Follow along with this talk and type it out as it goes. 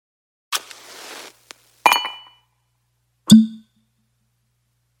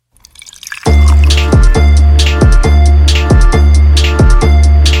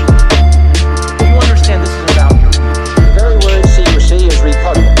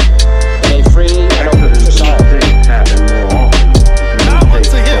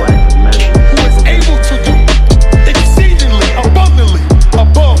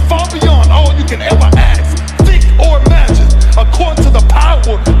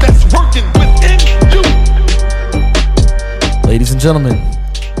and gentlemen,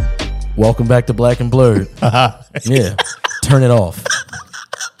 welcome back to Black and Blurred. Yeah, turn it off.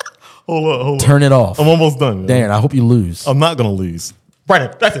 Hold on. Turn it off. I'm almost done. Darren, I hope you lose. I'm not going to lose.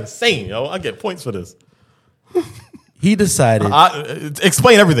 Brandon, that's insane, yo. I get points for this. He decided.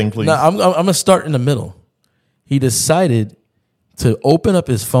 Explain everything, please. No, I'm going to start in the middle. He decided to open up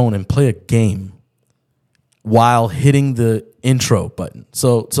his phone and play a game while hitting the intro button.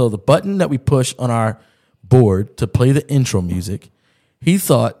 So the button that we push on our board to play the intro music, he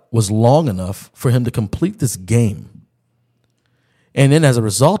thought was long enough for him to complete this game. And then as a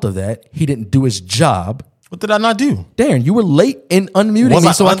result of that, he didn't do his job. What did I not do? Darren, you were late in unmuting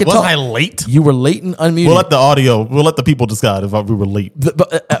me so I could talk. Was I late? You were late in unmuting. We'll let the people decide if we were late.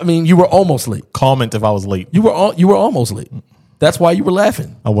 I mean, you were almost late. Comment if I was late. You were almost late. That's why you were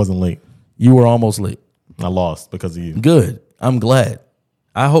laughing. I wasn't late. You were almost late. I lost because of you. Good. I'm glad.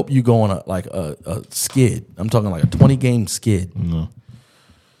 I hope you go on a skid. I'm talking like a 20-game skid. No.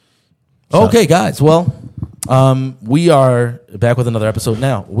 Okay, guys. Well, we are back with another episode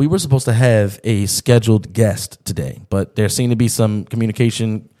now. We were supposed to have a scheduled guest today, but there seemed to be some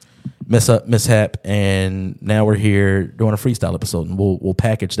communication mishap, and now we're here doing a freestyle episode, and we'll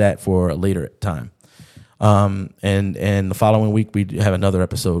package that for a later time. And the following week we have another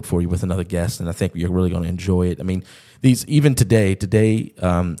episode for you with another guest, and I think you're really going to enjoy it. I mean, even today,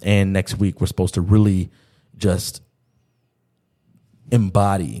 and next week we're supposed to really just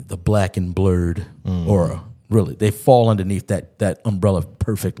embody the Black and Blurred aura. Really, they fall underneath that umbrella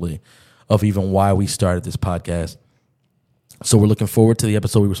perfectly of even why we started this podcast. So we're looking forward to the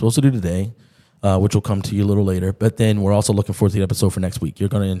episode we were supposed to do today, which will come to you a little later. But then we're also looking forward to the episode for next week. You're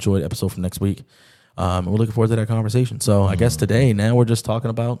going to enjoy the episode for next week. And we're looking forward to that conversation. So I guess today, now we're just talking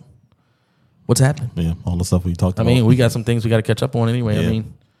about what's happening. Yeah, all the stuff we talked about. I mean, we got some things we got to catch up on anyway. Yeah. I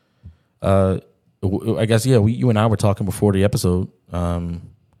mean, I guess, you and I were talking before the episode.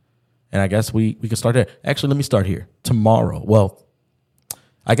 And I guess we can start there. Actually, let me start here. Tomorrow. Well,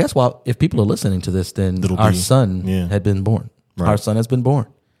 I guess if people are listening to this, then our son had been born. Right. Our son has been born.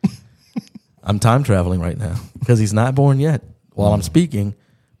 I'm time traveling right now because he's not born yet while I'm speaking.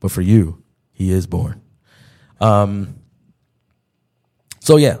 But for you, he is born. I mean,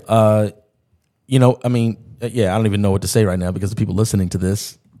 I don't even know what to say right now because the people listening to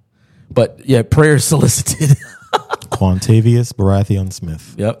this. But yeah, prayers solicited. Quantavious Baratheon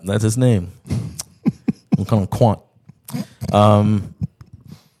Smith. Yep, that's his name. We'll call him Quant.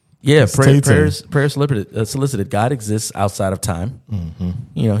 Prayers solicited. God exists outside of time.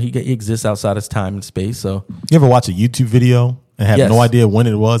 Mm-hmm. He exists outside of time and space. So, you ever watch a YouTube video and have no idea when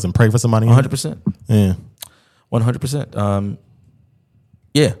it was and pray for somebody? 100%. Yeah, 100%.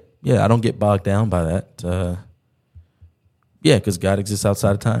 I don't get bogged down by that. Because God exists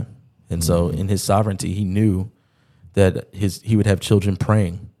outside of time, and so in His sovereignty, He knew that He would have children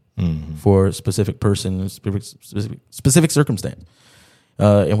praying for a specific person, specific circumstance,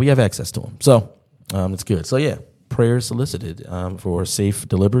 and we have access to them. So it's good. So prayers solicited for safe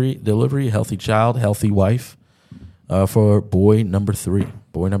delivery, healthy child, healthy wife, for boy number 3.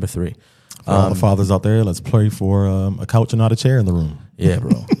 For all the fathers out there, let's pray for a couch and not a chair in the room. Yeah,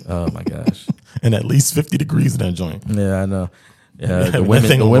 bro. Oh my gosh. And at least 50 degrees in that joint. Yeah, I know. Yeah, the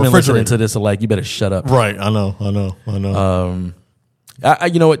women listening to this are like, you better shut up. Right, I know. You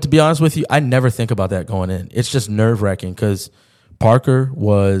know what? To be honest with you, I never think about that going in. It's just nerve wracking because Parker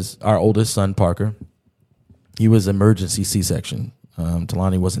was our oldest son. Parker, he was emergency C-section.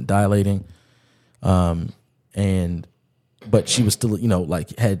 Talani wasn't dilating, but she was still,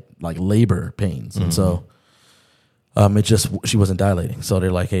 had labor pains, and so she wasn't dilating. So they're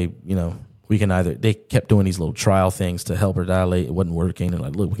like, hey, we can they kept doing these little trial things to help her dilate. It wasn't working. They're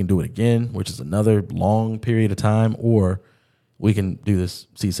like, look, we can do it again, which is another long period of time, or we can do this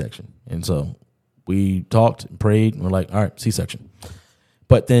C-section. And so we talked and prayed, and we're like, all right, C-section.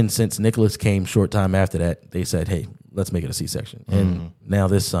 But then since Nicholas came short time after that, they said, hey, let's make it a C-section. And now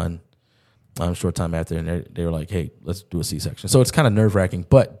this son, short time after, and they were like, hey, let's do a C-section. So it's kind of nerve-wracking,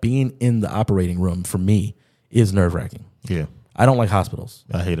 but being in the operating room for me is nerve-wracking. Yeah. I don't like hospitals.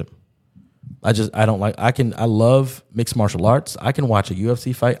 I hate it. I love mixed martial arts. I can watch a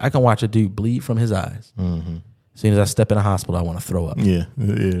UFC fight. I can watch a dude bleed from his eyes. Mm-hmm. As soon as I step in a hospital, I want to throw up. Yeah,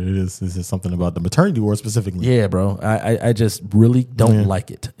 it is. This is something about the maternity ward specifically. Yeah, bro. I just really don't like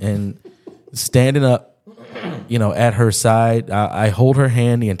it. And standing up, at her side, I hold her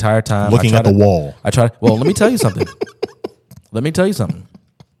hand the entire time. Looking at the wall. Well, let me tell you something.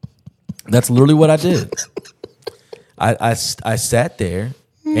 That's literally what I did. I sat there.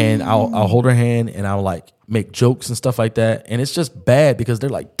 And I'll hold her hand and I'll make jokes and stuff like that. And it's just bad because they're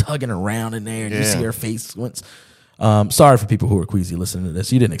tugging around in there and you see her face once. Sorry for people who are queasy listening to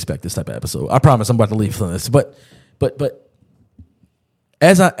this. You didn't expect this type of episode. I promise I'm about to leave from this. But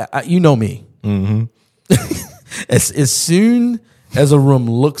as I you know me, as soon as a room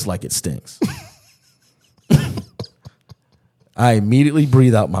looks like it stinks, I immediately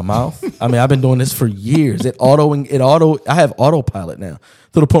breathe out my mouth. I mean, I've been doing this for years. I have autopilot now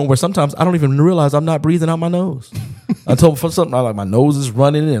to the point where sometimes I don't even realize I'm not breathing out my nose until for something like my nose is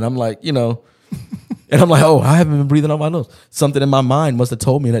running and I'm like, and I'm like, oh, I haven't been breathing out my nose. Something in my mind must have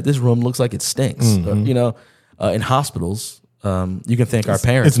told me that this room looks like it stinks. In hospitals, you can thank our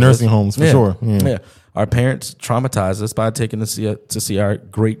parents. It's nursing homes for sure. Yeah. Our parents traumatized us by taking us to see our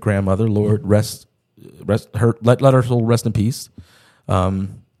great grandmother. Lord rest her, let her soul rest in peace. But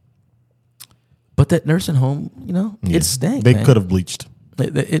that nursing home, it stank. They could have bleached.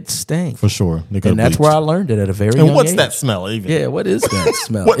 It stank for sure. And that's where I learned it at a very young age. What's that smell even? Yeah, what is that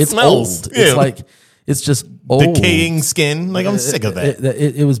smell? What it's smells? old. Yeah. It's like it's just old. Decaying skin. Like I'm sick of that.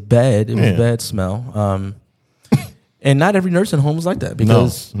 It was bad. It was a bad smell. And not every nursing home is like that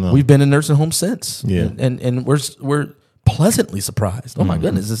because we've been in nursing homes since. Yeah. And we're pleasantly surprised. Oh my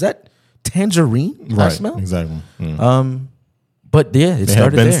goodness, is that tangerine? Right. Smell? Exactly. But yeah, it they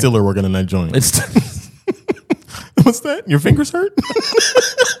started had Ben there. Stiller working in that joint. What's that? Your fingers hurt?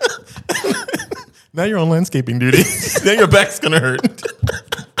 Now you're on landscaping duty. Now your back's gonna hurt.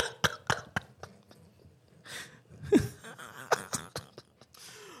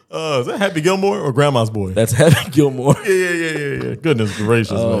 Is that Happy Gilmore or Grandma's Boy? That's Happy Gilmore. Yeah. Goodness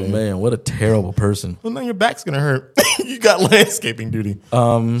gracious, Oh man. man, what a terrible person. Well, now your back's gonna hurt. You got landscaping duty.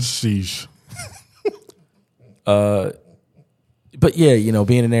 Sheesh. But yeah,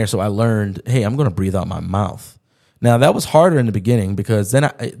 being in there, so I learned, hey, I'm going to breathe out my mouth. Now that was harder in the beginning because then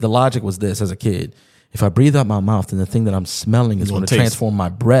the logic was this as a kid: if I breathe out my mouth, then the thing that I'm smelling is going to transform my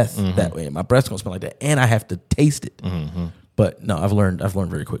breath that way. My breath's going to smell like that, and I have to taste it. But no, I've learned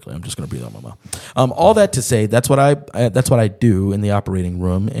very quickly. I'm just going to breathe out my mouth. All that to say, that's what I do in the operating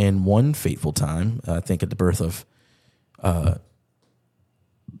room. And one fateful time, I think at the birth of,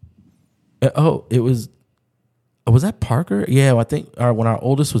 was that Parker? Yeah, I think when our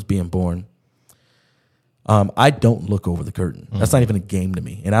oldest was being born, I don't look over the curtain. That's not even a game to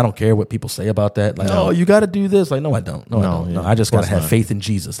me, and I don't care what people say about that. Like, oh, you got to do this. Like, no, I don't. I don't. No, I just got to have faith in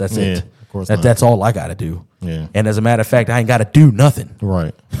Jesus. That's it. Of course that's all I got to do. Yeah. And as a matter of fact, I ain't got to do nothing.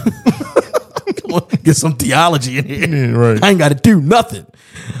 Right. Come on, get some theology in here. Yeah, right. I ain't got to do nothing.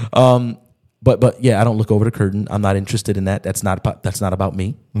 But yeah, I don't look over the curtain. I'm not interested in that. That's not about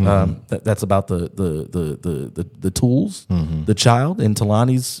me. That's about the tools, the child in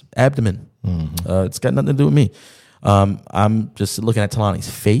Talani's abdomen. It's got nothing to do with me. I'm just looking at Talani's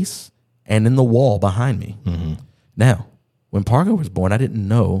face and in the wall behind me. Now, when Parker was born, I didn't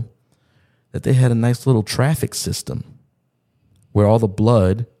know that they had a nice little traffic system where all the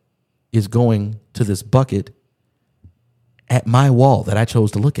blood is going to this bucket at my wall that I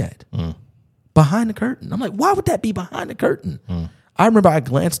chose to look at. Behind the curtain. I'm like, why would that be behind the curtain? I remember I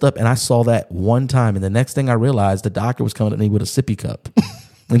glanced up and I saw that one time, and the next thing I realized, the doctor was coming at me with a sippy cup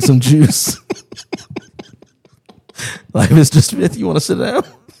and some juice. Like, Mr. Smith, you want to sit down?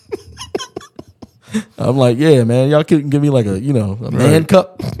 I'm like, yeah, man, y'all couldn't give me like a man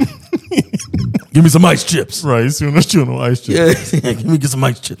cup. Give me some ice chips. Right, ice chips. Yeah, get some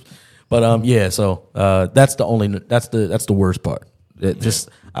ice chips. But so that's the worst part.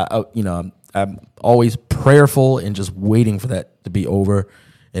 I'm always prayerful and just waiting for that to be over,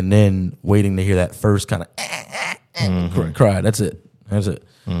 and then waiting to hear that first kind of cry. That's it.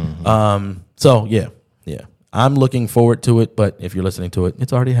 So yeah. I'm looking forward to it, but if you're listening to it,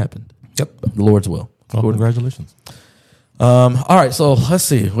 it's already happened. Yep. The Lord's will. Well, congratulations. All right, so let's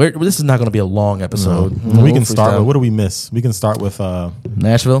see. This is not going to be a long episode. We can start with, what do we miss? We can start with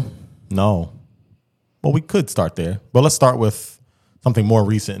Nashville. No. Well, we could start there, but let's start with something more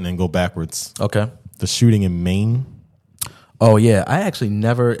recent and then go backwards. Okay. The shooting in Maine. Oh yeah, I actually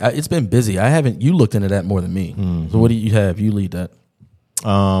never. It's been busy. I haven't. You looked into that more than me. So what do you have? You lead that.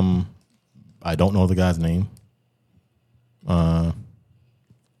 I don't know the guy's name.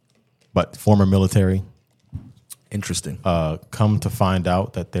 But former military. Interesting. Come to find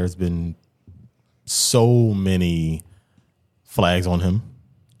out that there's been so many flags on him.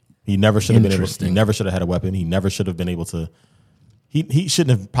 He never should have been able. He never should have had a weapon. He never should have been able to. He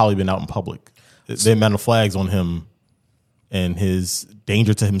shouldn't have probably been out in public. The amount of flags on him and his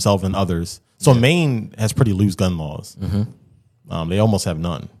danger to himself and others. So Maine has pretty loose gun laws. They almost have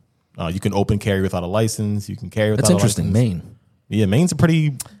none. You can open carry without a license. You can carry without a license. That's interesting. Maine. Yeah, Maine's a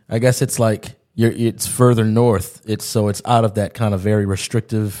pretty. I guess it's like it's further north. It's out of that kind of very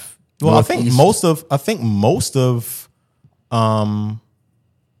restrictive Well, I think most of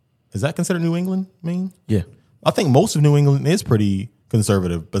is that considered New England, Maine? Yeah. I think most of New England is pretty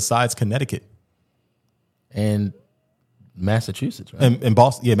conservative, besides Connecticut. And Massachusetts, right? And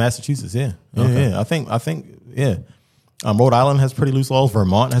Boston, yeah, Massachusetts, yeah. Yeah. I think, yeah. Rhode Island has pretty loose laws.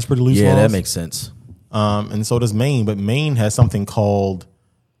 Vermont has pretty loose laws. Yeah, that makes sense. And so does Maine, but Maine has something called,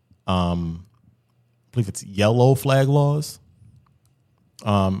 I believe it's yellow flag laws.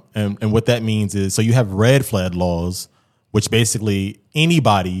 And what that means is, so you have red flag laws, which basically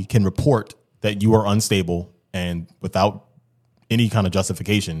anybody can report that you are unstable, and without any kind of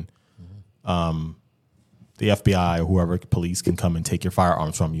justification, the FBI or whoever, police, can come and take your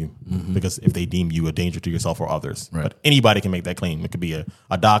firearms from you because if they deem you a danger to yourself or others. Right. But anybody can make that claim. It could be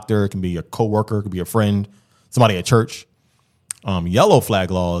a doctor, it can be a coworker, it could be a friend, somebody at church. Yellow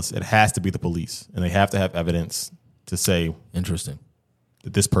flag laws, it has to be the police, and they have to have evidence to say interesting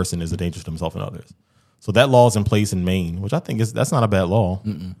that this person is a danger to himself and others. So that law is in place in Maine, which I think that's not a bad law.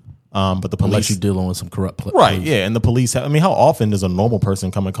 But the police, unless you're dealing with some corrupt police. Right, yeah, and the police I mean, how often does a normal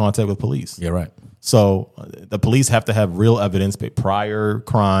person come in contact with police? Yeah, right. So the police have to have real evidence, but prior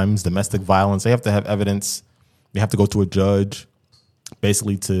crimes, domestic violence, they have to have evidence. They have to go to a judge,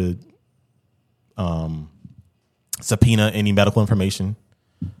 basically to subpoena any medical information,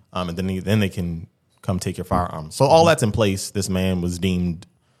 and then they can come take your firearms. So all that's in place. This man was deemed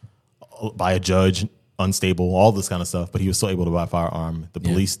by a judge unstable, all this kind of stuff, but he was still able to buy a firearm. The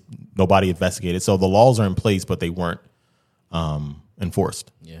police, nobody investigated. So the laws are in place, but they weren't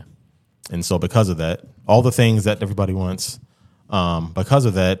enforced. Yeah. And so because of that, all the things that everybody wants, because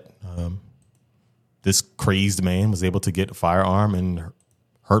of that, this crazed man was able to get a firearm and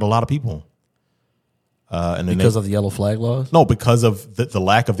hurt a lot of people. And then because of the yellow flag laws? No, because of the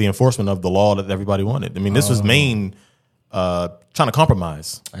lack of the enforcement of the law that everybody wanted. I mean, this was Maine trying to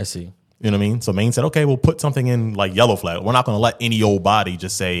compromise. I see. You know what I mean? So Maine said, okay, we'll put something in like yellow flag. We're not going to let any old body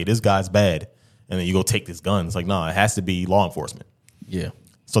just say, this guy's bad, and then you go take this gun. It's like, no, it has to be law enforcement. Yeah.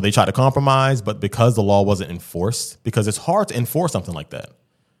 So they tried to compromise, but because the law wasn't enforced, because it's hard to enforce something like that.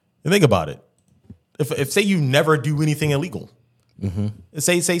 And think about it. If say you never do anything illegal,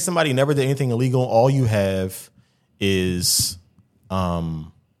 say somebody never did anything illegal, all you have is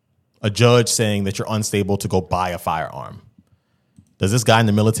a judge saying that you're unstable to go buy a firearm. Does this guy in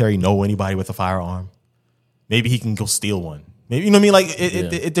the military know anybody with a firearm? Maybe he can go steal one. Maybe, you know what I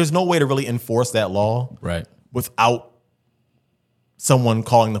mean? Like there's no way to really enforce that law, right, without someone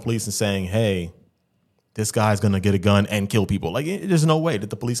calling the police and saying, hey, this guy's going to get a gun and kill people. Like, there's no way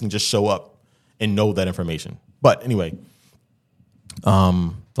that the police can just show up and know that information. But anyway,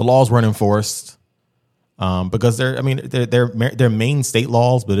 the laws weren't enforced because they're Maine state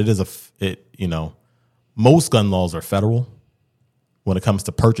laws, but most gun laws are federal when it comes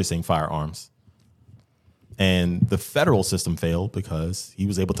to purchasing firearms. And the federal system failed because he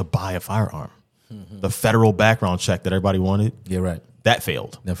was able to buy a firearm. The federal background check that everybody wanted. Yeah, right. That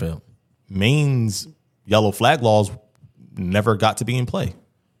failed. That failed. Maine's yellow flag laws never got to be in play.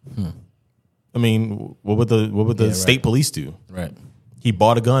 I mean, what would the state police do? Right. He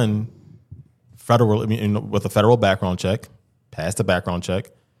bought a gun with a federal background check, passed the background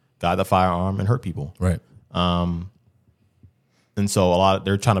check, got the firearm, and hurt people. Right. And so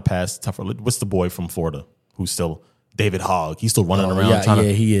they're trying to pass tougher. What's the boy from Florida who's still David Hogg? He's still running around trying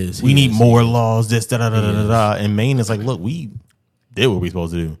to. He is. We need more laws. This da da da da da. And Maine is like, look, we did what we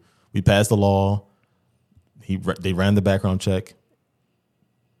supposed to do. We passed the law. They ran the background check.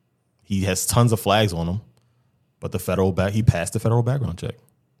 He has tons of flags on him, but he passed the federal background check.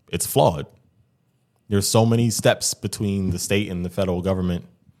 It's flawed. There's so many steps between the state and the federal government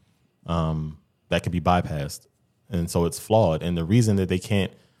that can be bypassed. And so it's flawed. And the reason that they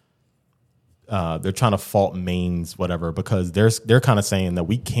can't, they're trying to fault Maine's whatever, because they're kind of saying that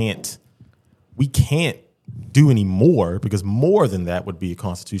we can't do any more, because more than that would be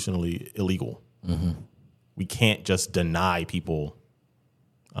constitutionally illegal. We can't just deny people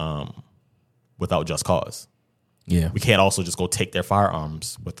without just cause. Yeah. We can't also just go take their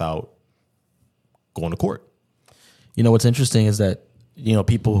firearms without going to court. You know, what's interesting is that,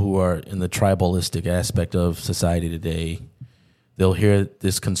 people who are in the tribalistic aspect of society today, they'll hear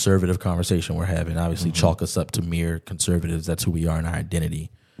this conservative conversation we're having, obviously chalk us up to mere conservatives. That's who we are in our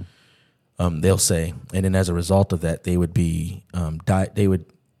identity. They'll say, and then as a result of that, they would be, they would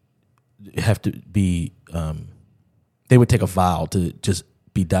have to be, they would take a vow to just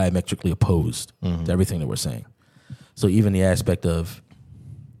be diametrically opposed to everything that we're saying. So even the aspect of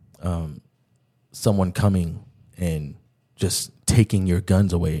someone coming and just taking your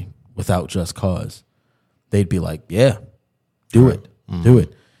guns away without just cause, they'd be like, yeah, do it.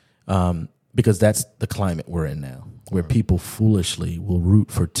 because that's the climate we're in now, where people foolishly will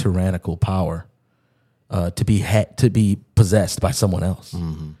root for tyrannical power to be possessed by someone else.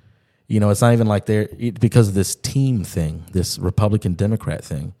 Mm-hmm. It's not even like because of this team thing, this Republican Democrat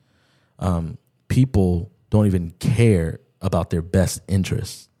thing. People don't even care about their best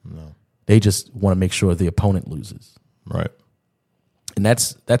interests. No. They just want to make sure the opponent loses. Right. And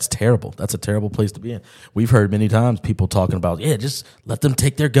that's terrible. That's a terrible place to be in. We've heard many times people talking about, just let them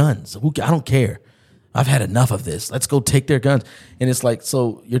take their guns. I don't care. I've had enough of this. Let's go take their guns. And it's like,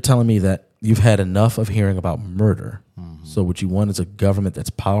 so you're telling me that you've had enough of hearing about murder. Mm-hmm. So what you want is a government that's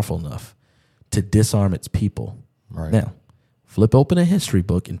powerful enough to disarm its people. Right. Now, flip open a history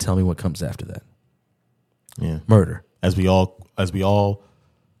book and tell me what comes after that. Yeah. Murder. As we all,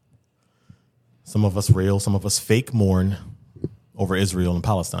 some of us real, some of us fake mourn over Israel and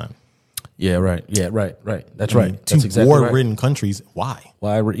Palestine. Yeah, right. Yeah, right. That's right. Two That's exactly war-ridden countries. Why?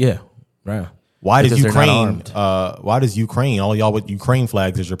 Yeah, right. Why does Ukraine, all y'all with Ukraine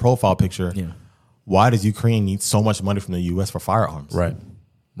flags as your profile picture, why does Ukraine need so much money from the U.S. for firearms?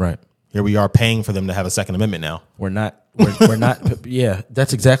 Right. Here we are paying for them to have a Second Amendment now. We're not, yeah,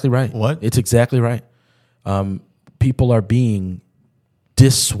 that's exactly right. What? It's exactly right. People are being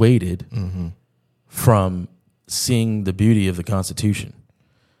dissuaded from seeing the beauty of the Constitution.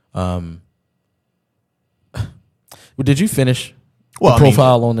 Did you finish the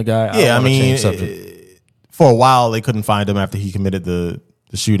profile on the guy? For a while they couldn't find him after he committed the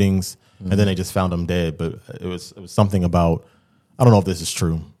shootings, and then they just found him dead. But it was something about, I don't know if this is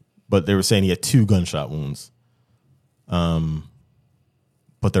true, but they were saying he had 2 gunshot wounds.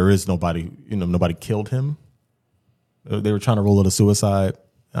 But there is nobody killed him. They were trying to rule it a suicide.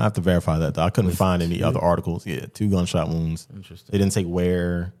 I have to verify that, though. I couldn't find any other articles. Yeah, 2 gunshot wounds. Interesting. They didn't say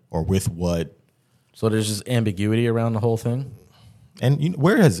where or with what. So there's just ambiguity around the whole thing? And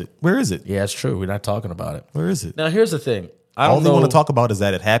where is it? Where is it? Yeah, it's true. We're not talking about it. Where is it? Now, here's the thing. All they want to talk about is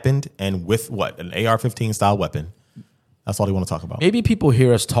that it happened, and with what? An AR-15 style weapon. That's all they want to talk about. Maybe people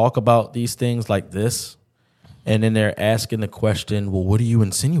hear us talk about these things like this, and then they're asking the question, well, what are you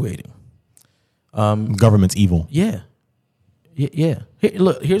insinuating? Government's evil. Yeah.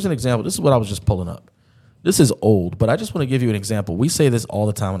 Look, here's an example. This is what I was just pulling up. This is old, but I just want to give you an example. We say this all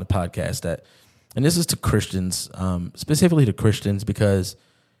the time on the podcast, and this is to Christians, specifically to Christians, because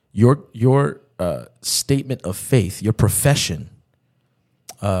your statement of faith, your profession,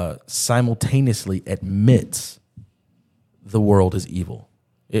 simultaneously admits the world is evil.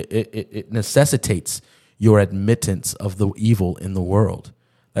 It necessitates your admittance of the evil in the world.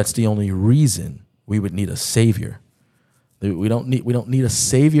 That's the only reason we would need a savior. We don't need a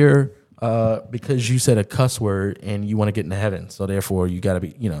savior because you said a cuss word and you want to get into heaven. So therefore, you got to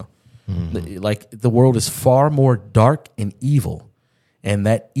be, like the world is far more dark and evil, and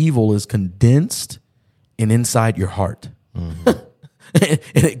that evil is condensed and inside your heart, and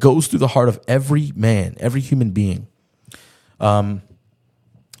it goes through the heart of every man, every human being.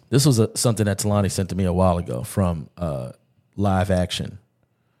 This was something that Talani sent to me a while ago from Live Action.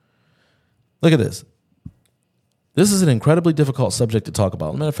 Look at this. This is an incredibly difficult subject to talk about.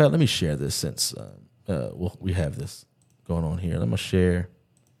 As a matter of fact, let me share this since we have this going on here. Let me share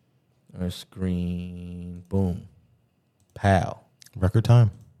our screen. Boom. Pow. Record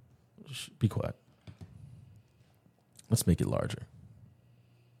time. Be quiet. Let's make it larger.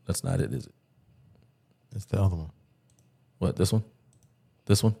 That's not it, is it? It's the other one. What, this one?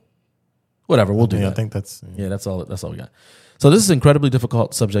 This one? Whatever, we'll do that. I think that's... Yeah, that's all we got. So this is an incredibly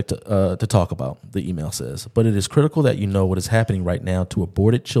difficult subject to talk about, the email says, but it is critical that you know what is happening right now to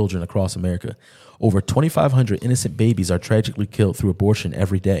aborted children across America. Over 2,500 innocent babies are tragically killed through abortion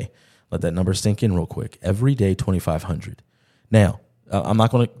every day. Let that number sink in real quick. Every day, 2,500. Now,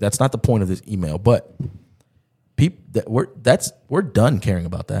 that's not the point of this email, but we're done caring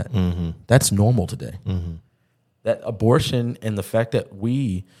about that. Mm-hmm. That's normal today. Mm-hmm. That abortion and the fact that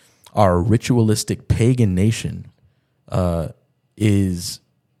we are a ritualistic pagan nation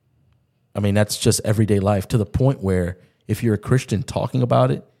that's just everyday life, to the point where if you're a Christian talking about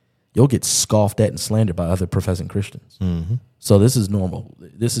it, you'll get scoffed at and slandered by other professing Christians. Mm-hmm. So this is normal.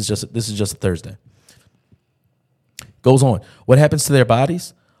 This is just a Thursday. Goes on. What happens to their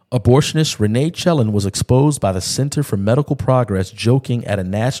bodies? Abortionist Renee Chellin was exposed by the Center for Medical Progress, joking at a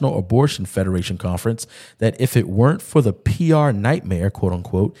National Abortion Federation conference that if it weren't for the PR nightmare, quote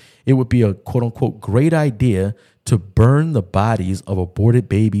unquote, it would be a quote unquote great idea to burn the bodies of aborted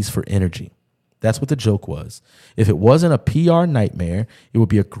babies for energy. That's what the joke was. If it wasn't a PR nightmare, it would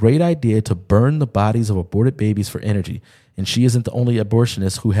be a great idea to burn the bodies of aborted babies for energy. And she isn't the only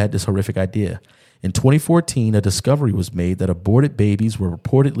abortionist who had this horrific idea. In 2014, a discovery was made that aborted babies were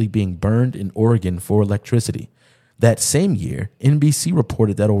reportedly being burned in Oregon for electricity. That same year, NBC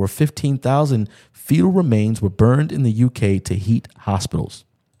reported that over 15,000 fetal remains were burned in the UK to heat hospitals.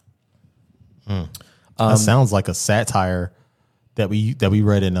 That sounds like a satire that we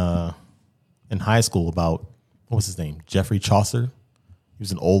read in high school about, what was his name? Geoffrey Chaucer. He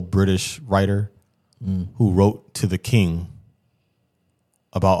was an old British writer who wrote to the king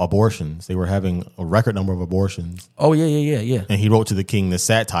about abortions. They were having a record number of abortions. Oh, yeah. And he wrote to the king this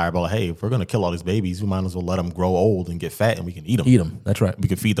satire about, hey, if we're going to kill all these babies, we might as well let them grow old and get fat and we can eat them. Eat them. That's right. We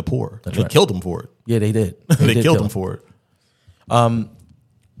can feed the poor. That's They right. killed them for it. Yeah, they did. They killed them for it.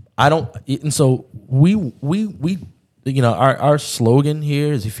 I don't, and so we our slogan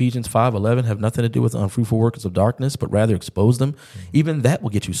here is Ephesians 5:11, have nothing to do with unfruitful workers of darkness, but rather expose them. Even that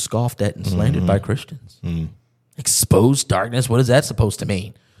will get you scoffed at and slandered by Christians. Expose darkness. What is that supposed to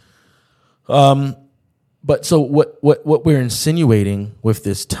mean? But so what we're insinuating with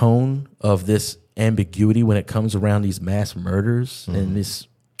this tone of this ambiguity when it comes around these mass murders and this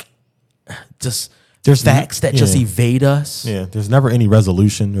there's facts that just evade us. Yeah, there's never any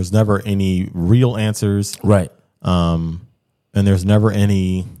resolution. There's never any real answers. Right. And there's never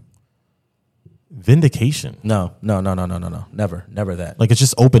any vindication. No. Never that. Like, it's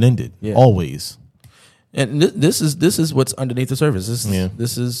just open-ended. Yeah. Always. And this is what's underneath the surface.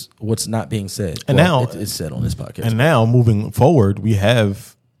 This is what's not being said. And now it's said on this podcast. And now, moving forward, we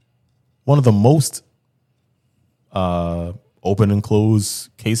have one of the most open and closed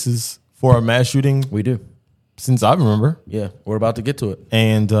cases for a mass shooting We do. since I remember. Yeah, we're about to get to it.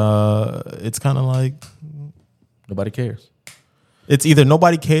 And it's kind of like Nobody cares. it's either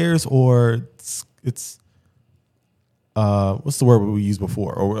nobody cares or it's what's the word we used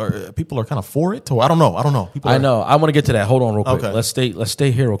before? Or people are kind of for it. Or I don't know. People I know. I want to get to that. Hold on real quick. Okay. Let's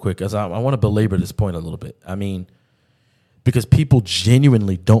stay here real quick because I want to belabor this point a little bit. I mean, because people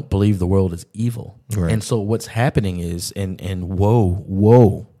genuinely don't believe the world is evil. Right. And so what's happening is, and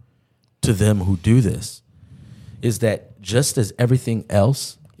woe to them who do this, is that just as everything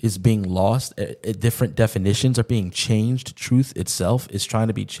else is being lost, different definitions are being changed, truth itself is trying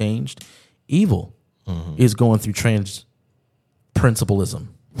to be changed, evil is going through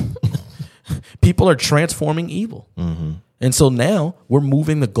principalism. People are transforming evil. And so now we're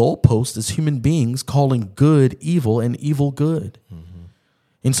moving the goalpost as human beings, calling good evil and evil good.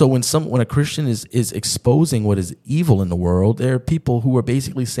 And so when a Christian is exposing what is evil in the world, there are people who are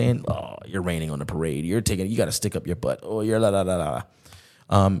basically saying, "Oh, you're raining on the parade. You got to stick up your butt. Oh, you're la la la la."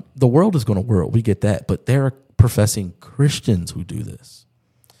 The world is going to whirl. We get that, but there are professing Christians who do this.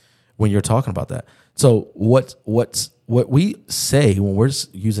 When you're talking about that, so what we say when we're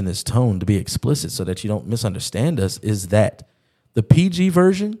using this tone to be explicit, so that you don't misunderstand us, is that the PG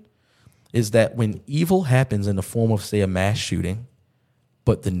version is that when evil happens in the form of, say, a mass shooting,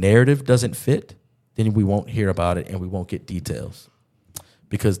 but the narrative doesn't fit, then we won't hear about it and we won't get details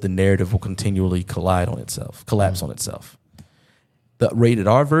because the narrative will continually collapse on itself. The rated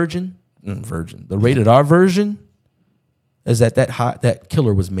R version, the rated R version is that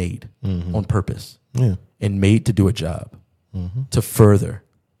killer was made on purpose and made to do a job to further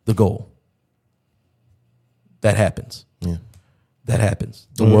the goal. That happens. Yeah. That happens.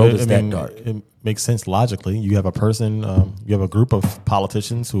 The world is that dark. It makes sense logically. You have a person, you have a group of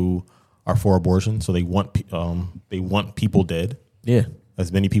politicians who are for abortion, so they want people dead. Yeah,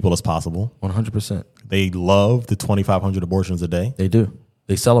 as many people as possible. 100%. They love the 2,500 abortions a day. They do.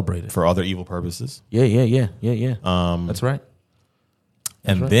 They celebrate it for other evil purposes. Yeah. That's right.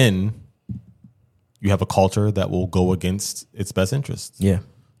 And then you have a culture that will go against its best interests. Yeah.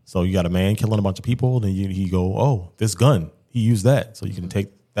 So you got a man killing a bunch of people, then he go, oh, this gun, he used that, so you can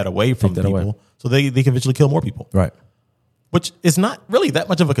take that away from people, so they can eventually kill more people. Right. Which is not really that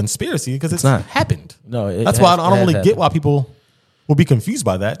much of a conspiracy because it's not happened. No, that's why I don't really get why people will be confused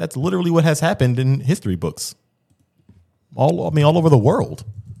by that. That's literally what has happened in history books. All over the world.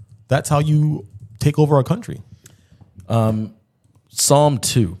 That's how you take over a country. Psalm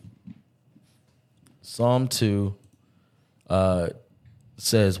 2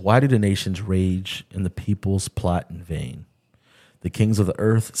 says, "Why do the nations rage and the peoples plot in vain? The kings of the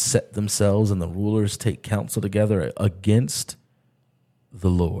earth set themselves and the rulers take counsel together against the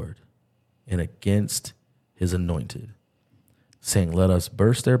Lord and against his anointed, saying, let us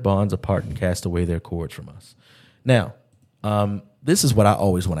burst their bonds apart and cast away their cords from us." Now, this is what I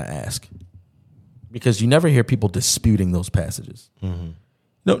always want to ask, because you never hear people disputing those passages.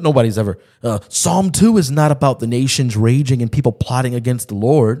 No, nobody's ever. Psalm 2 is not about the nations raging and people plotting against the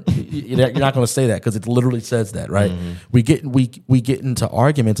Lord. You're not going to say that because it literally says that, right? Mm-hmm. We get into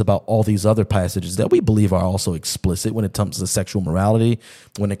arguments about all these other passages that we believe are also explicit when it comes to sexual morality,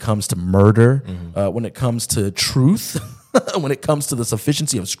 when it comes to murder, when it comes to truth, when it comes to the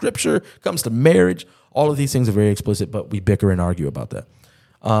sufficiency of Scripture, comes to marriage. All of these things are very explicit, but we bicker and argue about that.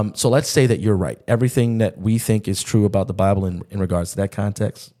 So let's say that you're right. Everything that we think is true about the Bible in regards to that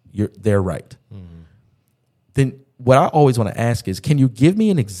context, they're right. Mm-hmm. Then what I always want to ask is, can you give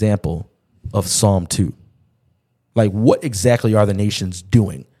me an example of Psalm 2? Like, what exactly are the nations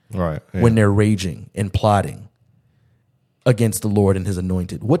doing when they're raging and plotting against the Lord and his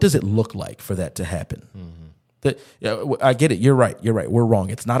anointed? What does it look like for that to happen? Mm-hmm. I get it. You're right. We're wrong.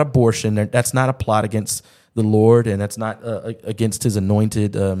 It's not abortion. That's not a plot against the Lord, and that's not against his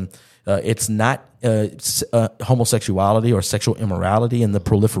anointed. It's not homosexuality or sexual immorality and the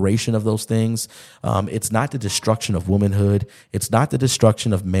proliferation of those things. It's not the destruction of womanhood. It's not the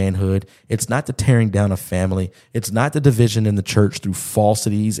destruction of manhood. It's not the tearing down of family. It's not the division in the church through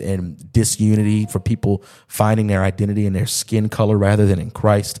falsities and disunity for people finding their identity in their skin color rather than in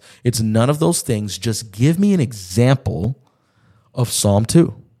Christ. It's none of those things. Just give me an example of Psalm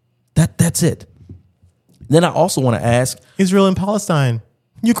 2. That's it. Then I also want to ask Israel and Palestine,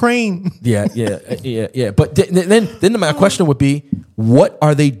 Ukraine. Yeah. But then my question would be, what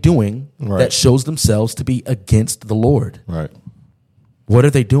are they doing that shows themselves to be against the Lord? Right. What are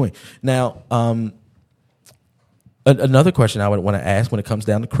they doing? Now, another question I would want to ask when it comes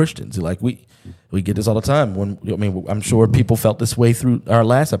down to Christians, like we get this all the time. I'm sure people felt this way through our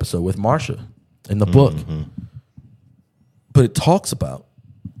last episode with Marsha in the book, but it talks about.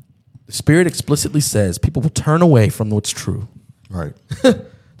 The Spirit explicitly says people will turn away from what's true. Right.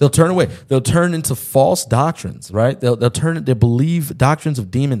 They'll turn away. They'll turn into false doctrines, right? They'll believe doctrines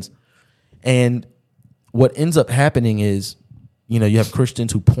of demons. And what ends up happening is, you have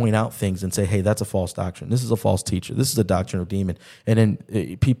Christians who point out things and say, hey, that's a false doctrine. This is a false teacher. This is a doctrine of demon. And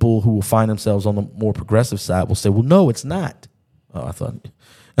then people who will find themselves on the more progressive side will say, well, no, it's not. Oh, I thought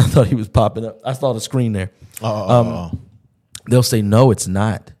he was popping up. I saw the screen there. They'll say, no, it's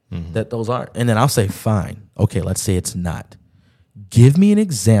not. Mm-hmm. That those aren't. And then I'll say, fine. Okay, let's say it's not. Give me an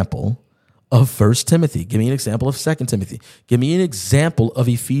example of 1 Timothy. Give me an example of 2 Timothy. Give me an example of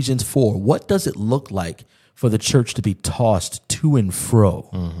Ephesians 4. What does it look like for the church to be tossed to and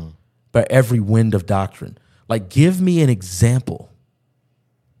fro by every wind of doctrine? Like, give me an example.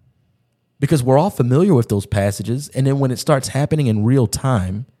 Because we're all familiar with those passages. And then when it starts happening in real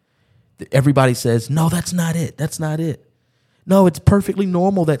time, everybody says, no, that's not it. That's not it. No, it's perfectly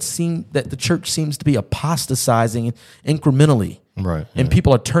normal that the church seems to be apostatizing incrementally. Right. And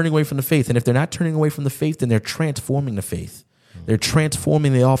people are turning away from the faith. And if they're not turning away from the faith, then they're transforming the faith. They're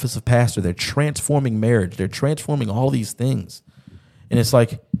transforming the office of pastor. They're transforming marriage. They're transforming all these things. And it's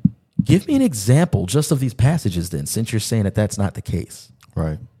like, give me an example just of these passages then, since you're saying that that's not the case.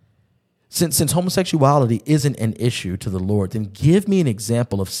 Right. Since homosexuality isn't an issue to the Lord, then give me an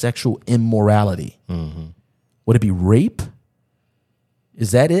example of sexual immorality. Mm-hmm. Would it be rape?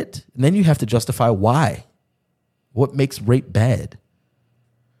 Is that it? And then you have to justify why. What makes rape bad?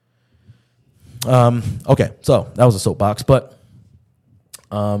 Okay, so that was a soapbox, but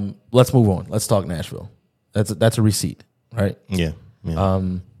let's move on. Let's talk Nashville. That's a receipt, right? Yeah.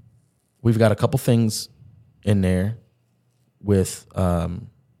 We've got a couple things in there with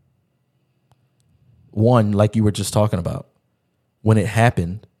one, like you were just talking about. When it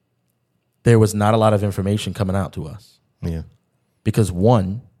happened, there was not a lot of information coming out to us. Yeah. Because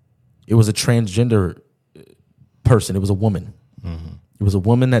one, it was a transgender person. It was a woman. Mm-hmm. It was a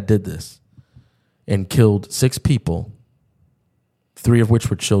woman that did this and killed 6 people, 3 of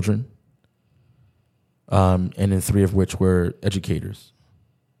which were children, and then 3 of which were educators.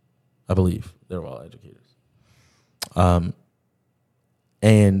 I believe they were all educators.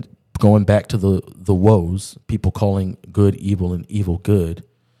 And going back to the woes, people calling good evil and evil good,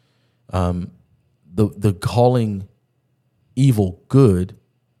 the calling evil good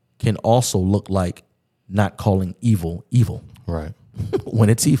can also look like not calling evil evil. Right. When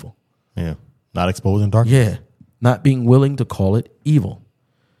it's evil. Yeah. Not exposing darkness. Yeah. Not being willing to call it evil.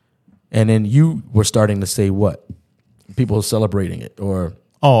 And then you were starting to say what? People are celebrating it or...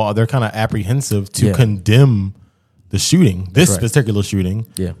 Oh, they're kind of apprehensive to condemn the shooting, this particular shooting,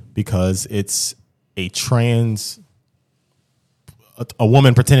 because it's a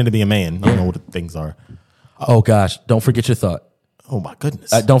woman pretending to be a man. I don't know what the things are. Oh gosh, don't forget your thought. Oh my goodness.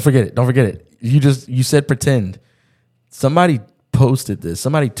 Don't forget it. Don't forget it. You said pretend. Somebody posted this.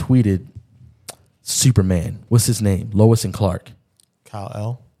 Somebody tweeted Superman. What's his name? Lois and Clark.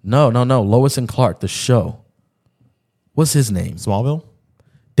 Kal-El? No. Lois and Clark, the show. What's his name? Smallville?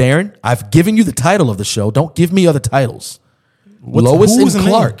 Darren, I've given you the title of the show. Don't give me other titles. Lois and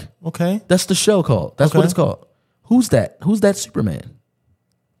Clark. Okay. That's the show called. That's what it's called. Who's that? Who's that Superman?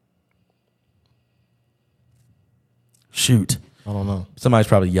 Shoot. I don't know. Somebody's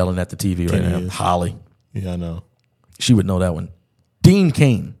probably yelling at the TV right now. Is. Holly. Yeah, I know. She would know that one. Dean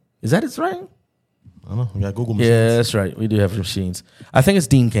Cain. Is that his right? I don't know. We got Google machines. Yeah, that's right. We do have machines. I think it's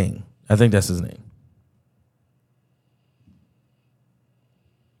Dean Cain. I think that's his name.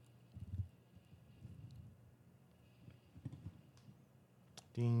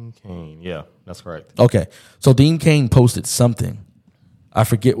 Dean Cain. Yeah, that's correct. Okay. So Dean Cain posted something. I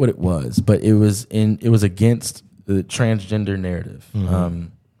forget what it was, but it was against the transgender narrative,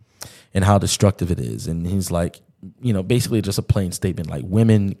 and how destructive it is. And he's like, basically just a plain statement like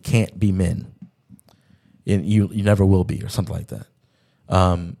women can't be men, and you never will be, or something like that.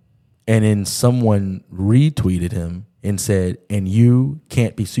 And then someone retweeted him and said, and you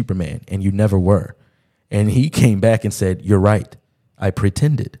can't be Superman, and you never were. And he came back and said, you're right. I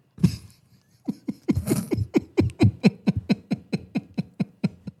pretended.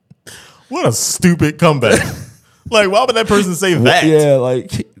 What a stupid comeback. Like, why would that person say that? Yeah,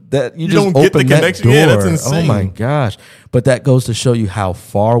 like that. You just don't get the open that connection. door. Yeah, that's insane. Oh my gosh! But that goes to show you how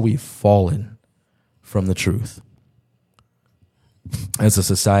far we've fallen from the truth as a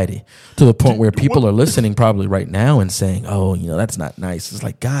society, to the point where people are listening probably right now and saying, "Oh, that's not nice." It's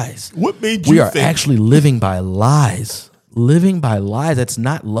like, guys, what made you? We are actually living by lies. Living by lies. That's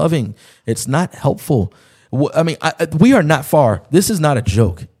not loving. It's not helpful. I mean, we are not far. This is not a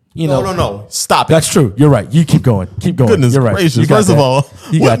joke. No. Stop it. That's true. You're right. You keep going. Keep going. Goodness You're right. gracious. First of all,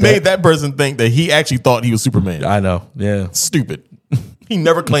 what made that person think that he actually thought he was Superman? I know. Yeah. Stupid. He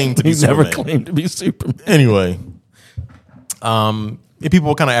never claimed to be Superman. He never claimed to be Superman. Anyway, people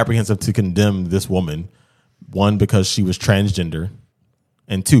were kind of apprehensive to condemn this woman. One, because she was transgender,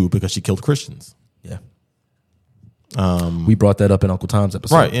 and two, because she killed Christians. Yeah. We brought that up in Uncle Tom's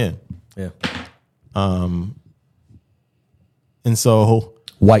episode. Right, yeah. Yeah. And so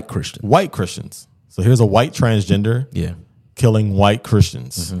White Christians. So here's a white transgender killing white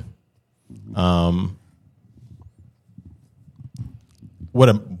Christians. Mm-hmm.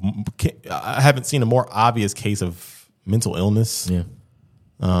 I haven't seen a more obvious case of mental illness. Yeah.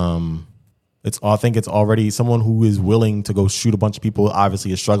 I think it's already someone who is willing to go shoot a bunch of people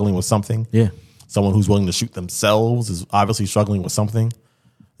obviously is struggling with something. Yeah. Someone who's willing to shoot themselves is obviously struggling with something.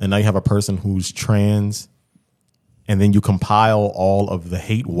 And now you have a person who's trans, and then you compile all of the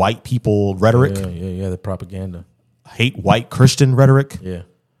hate white people rhetoric. Yeah, the propaganda. Hate white Christian rhetoric. Yeah.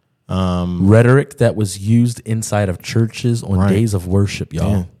 Rhetoric that was used inside of churches on days of worship,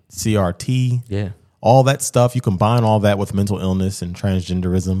 y'all. Yeah. CRT. Yeah. All that stuff. You combine all that with mental illness and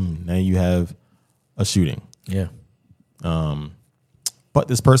transgenderism, and now you have a shooting. Yeah. But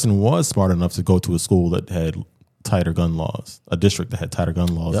this person was smart enough to go to a school that had tighter gun laws, a district that had tighter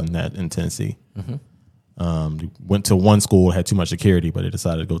gun laws in Tennessee. Mm-hmm. Went to one school that had too much security, but they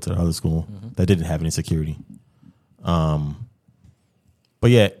decided to go to the other school that didn't have any security. But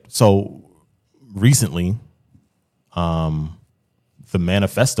yeah, so recently, the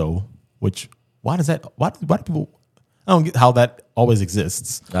manifesto, which why do people? I don't get how that always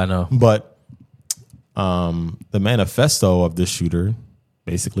exists. I know, but the manifesto of this shooter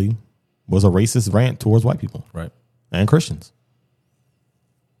basically was a racist rant towards white people, right, and Christians.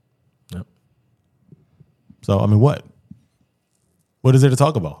 Yep. So I mean, what is there to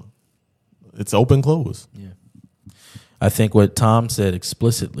talk about? It's open close. Yeah. I think what Tom said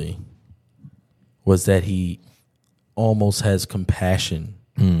explicitly was that he almost has compassion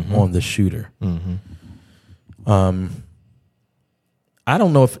on the shooter. Mm-hmm. I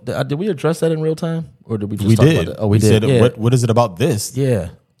don't know if did we address that in real time, or did we just talk about that? Oh, we did. Said, what is it about this? Yeah.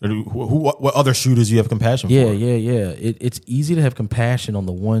 What other shooters do you have compassion for? Yeah. It's easy to have compassion on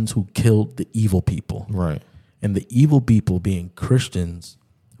the ones who killed the evil people, right? And the evil people being Christians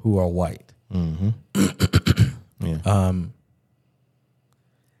who are white. Mm-hmm. Yeah.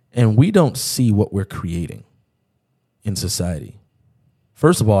 And we don't see what we're creating in society.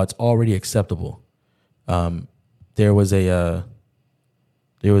 First of all, it's already acceptable. There was a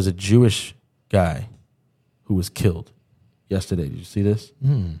Jewish guy who was killed yesterday. Did you see this?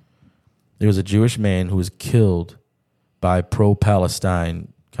 There was a Jewish man who was killed by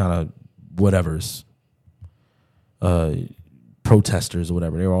pro-Palestine kind of whatevers, protesters or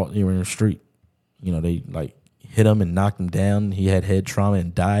whatever. They were in the street. They like hit him and knocked him down. He had head trauma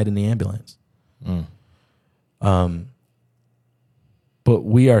and died in the ambulance. But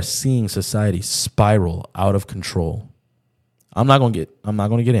we are seeing society spiral out of control I'm not gonna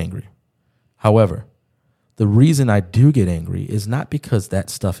get angry. However, the reason I do get angry is not because that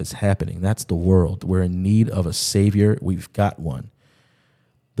stuff is happening. That's the world. We're in need of a savior. We've got one.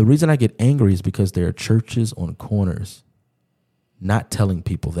 The reason I get angry is because there are churches on corners not telling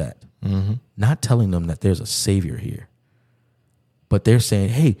people that, not telling them that there's a savior here. But they're saying,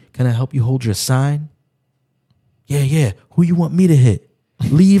 hey, can I help you hold your sign? Yeah. Who you want me to hit?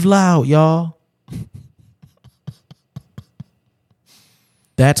 Leave loud, y'all.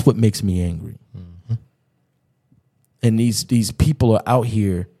 That's what makes me angry. And these people are out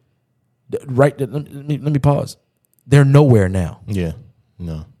here, right? Let me pause. They're nowhere now. Yeah,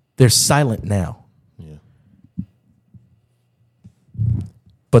 no. They're silent now. Yeah.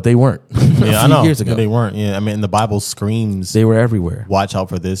 But they weren't. Yeah, I know. Years ago. Yeah, they weren't. Yeah, I mean, the Bible screams. They were everywhere. Watch out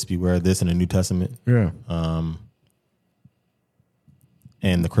for this, beware of this in the New Testament. Yeah.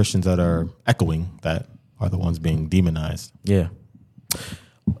 And the Christians that are echoing that are the ones being demonized. Yeah.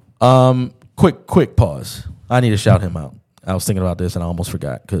 Quick pause. I need to shout him out. I was thinking about this and I almost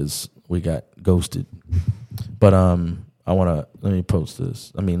forgot because we got ghosted. But I want to let me pull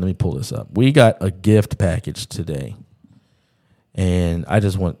this up. We got a gift package today, and I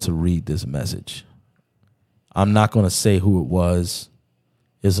just want to read this message. I'm not going to say who it was.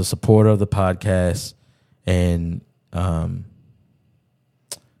 It's a supporter of the podcast and a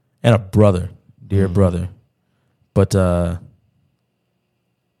brother, dear brother. But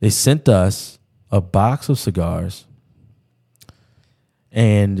they sent us a box of cigars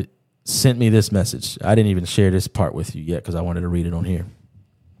and sent me this message. I didn't even share this part with you yet because I wanted to read it on here.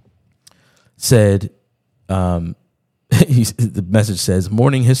 Said, the message says,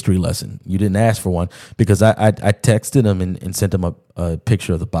 morning history lesson. You didn't ask for one because I texted him and sent him a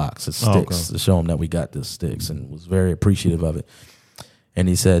picture of the box of sticks to show him that we got this sticks and was very appreciative of it. And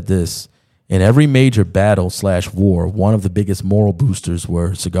he said this, in every major battle / war, one of the biggest moral boosters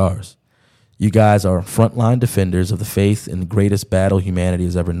were cigars. You guys are frontline defenders of the faith in the greatest battle humanity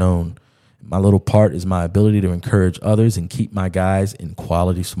has ever known. My little part is my ability to encourage others and keep my guys in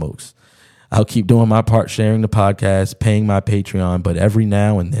quality smokes. I'll keep doing my part, sharing the podcast, paying my Patreon, but every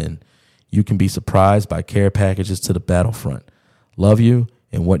now and then you can be surprised by care packages to the battlefront. Love you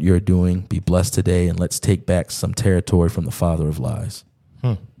and what you're doing. Be blessed today, and let's take back some territory from the father of lies.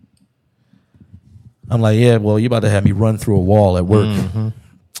 I'm like, yeah, well, you about to have me run through a wall at work.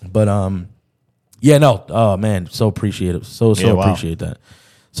 But yeah, no. Oh man, so appreciate it. So appreciate that.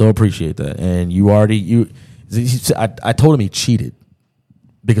 So appreciate that. And I told him he cheated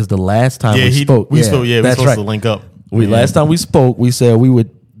because the last time we spoke, we were supposed to link up. Last time we spoke, we said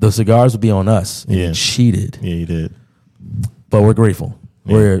the cigars would be on us. And he cheated. Yeah, he did. But we're grateful.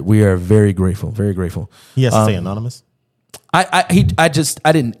 Yeah. We are very grateful. Very grateful. He has to stay anonymous. I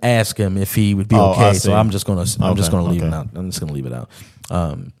didn't ask him if he would be okay, so I'm just gonna leave it out. I'm just gonna leave it out.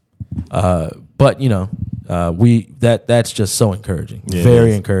 But that's just so encouraging,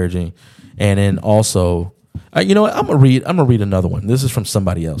 very encouraging. And then also, you know what? I'm gonna read another one. This is from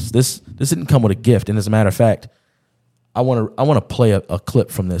somebody else. This didn't come with a gift, and as a matter of fact, I want to play a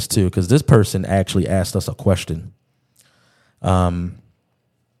clip from this too because this person actually asked us a question. Because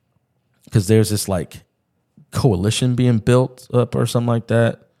there's this like coalition being built up or something like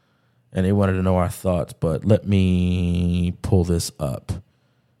that, and they wanted to know our thoughts. But let me pull this up.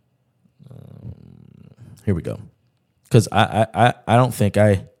 Here we go. Because I don't think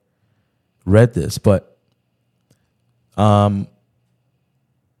I read this, but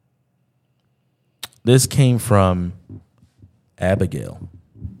this came from Abigail,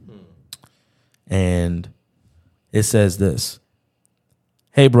 and it says this.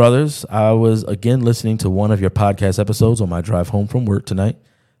 Hey, brothers, I was again listening to one of your podcast episodes on my drive home from work tonight.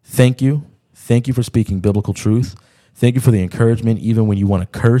 Thank you. Thank you for speaking biblical truth. Thank you for the encouragement, even when you want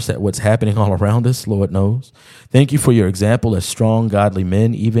to curse at what's happening all around us, Lord knows. Thank you for your example as strong, godly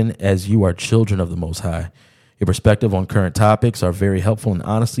men, even as you are children of the Most High. Your perspective on current topics are very helpful, and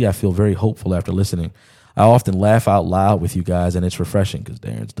honestly, I feel very hopeful after listening. I often laugh out loud with you guys, and it's refreshing because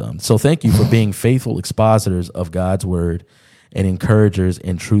Darren's dumb. So thank you for being faithful expositors of God's word and encouragers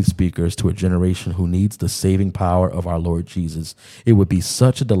and truth speakers to a generation who needs the saving power of our Lord Jesus. It would be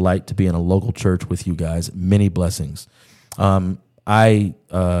such a delight to be in a local church with you guys. Many blessings. I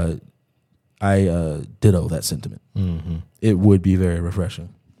ditto that sentiment. Mm-hmm. It would be very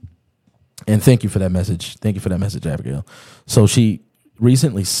refreshing. And thank you for that message. Thank you for that message, Abigail. So she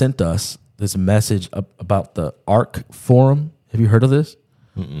recently sent us this message about the ARC Forum. Have you heard of this?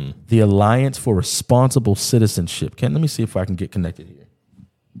 Mm-mm. The Alliance for Responsible Citizenship. Let me see if I can get connected here.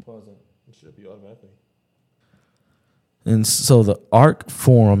 Pause it. It should be automatically. And so the ARC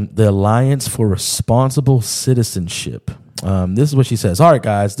Forum, the Alliance for Responsible Citizenship. This is what she says. All right,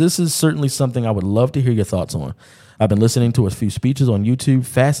 guys, this is certainly something I would love to hear your thoughts on. I've been listening to a few speeches on YouTube.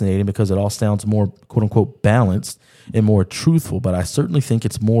 Fascinating because it all sounds more, quote unquote, balanced and more truthful, but I certainly think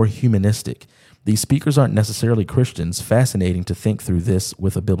it's more humanistic. These speakers aren't necessarily Christians. Fascinating to think through this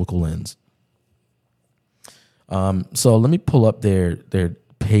with a biblical lens. So let me pull up their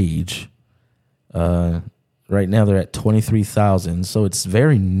page. Right now they're at 23,000, so it's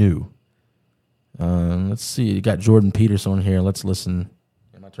very new. Let's see. You got Jordan Peterson on here. Let's listen.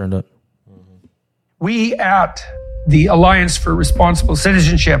 Am I turned up? We at the Alliance for Responsible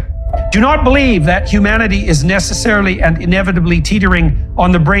Citizenship do not believe that humanity is necessarily and inevitably teetering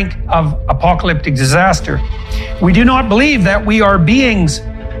on the brink of apocalyptic disaster. We do not believe that we are beings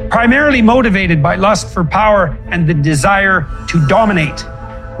primarily motivated by lust for power and the desire to dominate.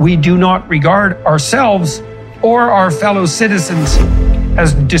 We do not regard ourselves or our fellow citizens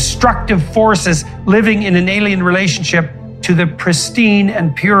as destructive forces living in an alien relationship to the pristine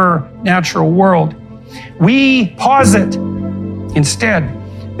and pure natural world. We posit, instead,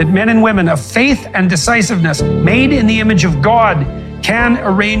 that men and women of faith and decisiveness, made in the image of God, can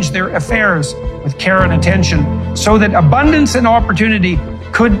arrange their affairs with care and attention so that abundance and opportunity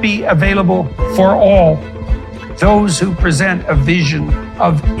could be available for all. Those who present a vision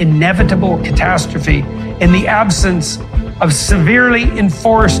of inevitable catastrophe in the absence of severely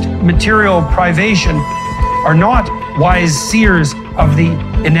enforced material privation are not wise seers of the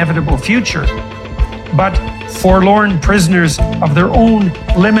inevitable future, but forlorn prisoners of their own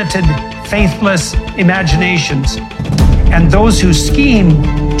limited, faithless imaginations. And those who scheme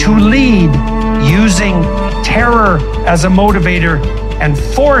to lead using terror as a motivator and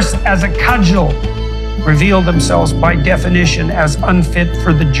force as a cudgel reveal themselves by definition as unfit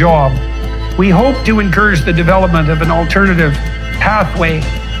for the job. We hope to encourage the development of an alternative pathway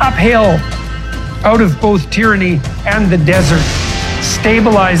uphill out of both tyranny and the desert,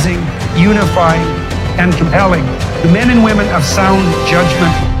 stabilizing, unifying, and compelling the men and women of sound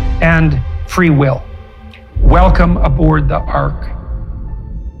judgment and free will. Welcome aboard the Ark.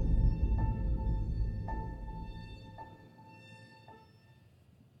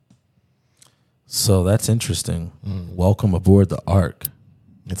 So that's interesting. Welcome aboard the Ark.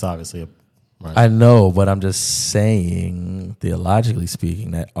 It's obviously right. I know, but I'm just saying, theologically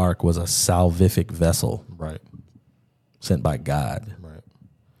speaking, that Ark was a salvific vessel. Right. Sent by God. Right.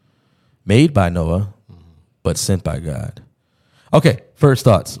 Made by Noah, but sent by God. Okay, first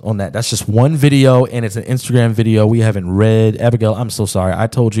thoughts on that. That's just one video, and it's an Instagram video. We haven't read. Abigail, I'm so sorry. I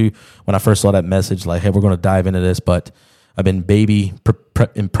told you when I first saw that message, like, hey, we're going to dive into this, but I've been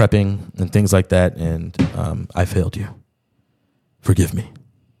prepping and things like that, and I failed you. Forgive me.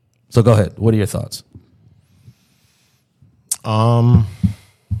 So go ahead. What are your thoughts?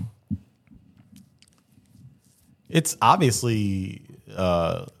 It's obviously,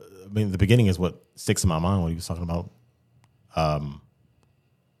 I mean, the beginning is what sticks in my mind when he was talking about. I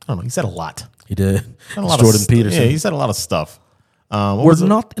don't know. He said a lot. He did. Jordan Peterson. Yeah, he said a lot of stuff. We're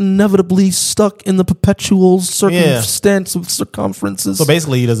not inevitably stuck in the perpetual circumstance of circumferences. So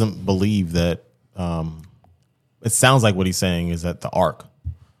basically, he doesn't believe that. It sounds like what he's saying is that the Ark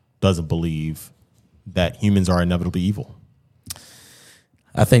doesn't believe that humans are inevitably evil.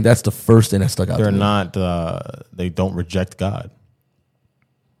 I think that's the first thing that stuck out. They're not. They don't reject God.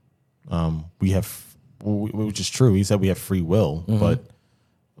 We have, which is true. He said we have free will, but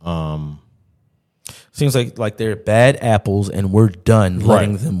seems like they're bad apples, and we're done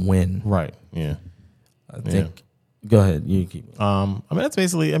letting them win. Right. Yeah. I think. Go ahead. You keep. I mean, that's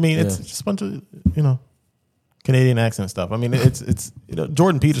basically. I mean, it's just a bunch of Canadian accent stuff. I mean, it's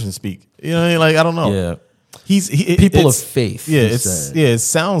Jordan Peterson speak. You know, like I don't know. Yeah. He's people of faith. Yeah. It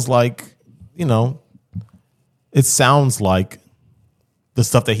sounds like It sounds like the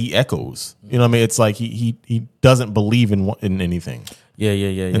stuff that he echoes. You know what I mean? It's like he doesn't believe in anything. Yeah.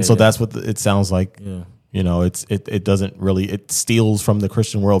 And so that's what it sounds like. Yeah. You know, it doesn't really, it steals from the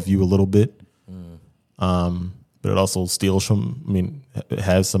Christian worldview a little bit. But it also steals from, I mean, it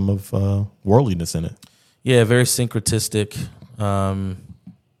has some of worldliness in it. Yeah, very syncretistic. I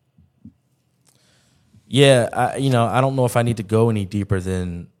don't know if I need to go any deeper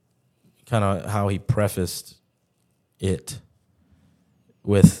than kind of how he prefaced it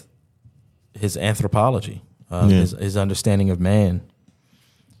with his anthropology, his understanding of man.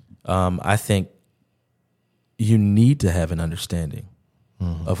 I think you need to have an understanding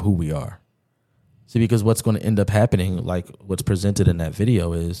of who we are. See, because what's going to end up happening, like what's presented in that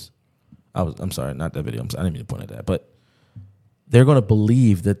video is, I'm sorry, not that video. I didn't mean to point at that, but they're going to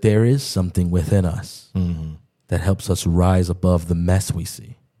believe that there is something within us that helps us rise above the mess we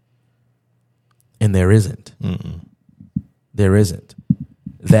see. And there isn't. There isn't.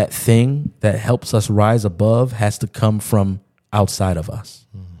 That thing that helps us rise above has to come from outside of us.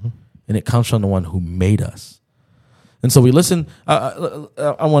 And it comes from the one who made us. And so we listen.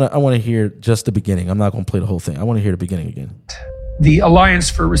 I want to hear just the beginning. I'm not going to play the whole thing. I want to hear the beginning again. The Alliance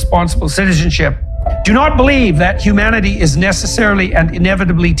for Responsible Citizenship do not believe that humanity is necessarily and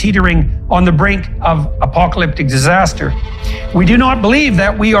inevitably teetering on the brink of apocalyptic disaster. We do not believe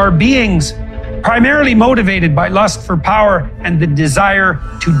that we are beings primarily motivated by lust for power and the desire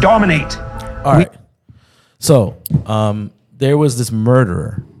to dominate. All right. So there was this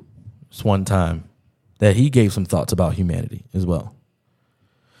murderer this one time that he gave some thoughts about humanity as well.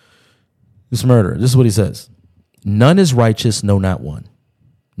 This murderer, this is what he says. None is righteous, no, not one.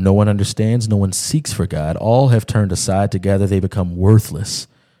 No one understands, no one seeks for God. All have turned aside, together they become worthless.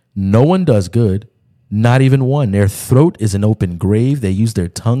 No one does good, not even one. Their throat is an open grave. They use their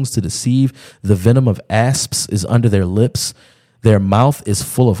tongues to deceive. The venom of asps is under their lips. Their mouth is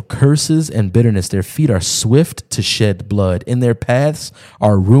full of curses and bitterness. Their feet are swift to shed blood. In their paths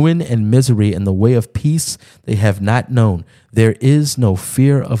are ruin and misery. In the way of peace they have not known. There is no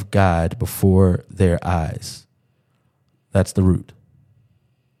fear of God before their eyes. That's the root.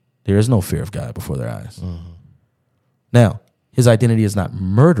 There is no fear of God before their eyes. Now, his identity is not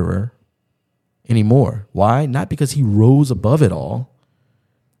murderer anymore. Why? Not because he rose above it all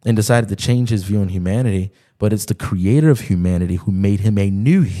and decided to change his view on humanity, but it's the creator of humanity who made him a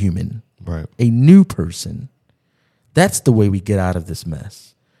new human, right? A new person. That's the way we get out of this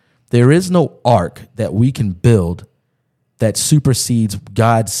mess. There is no ark that we can build that supersedes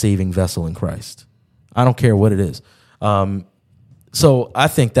God's saving vessel in Christ. I don't care what it is. So I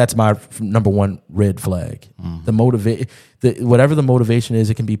think that's my number one red flag. Whatever the motivation is,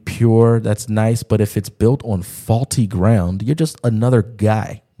 it can be pure. That's nice. But if it's built on faulty ground, you're just another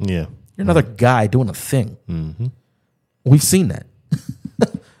guy. Yeah. You're another guy doing a thing. We've seen that.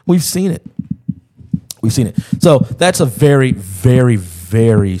 We've seen it. So that's a very, very,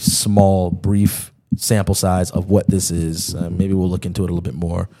 very small, brief sample size of what this is. Maybe we'll look into it a little bit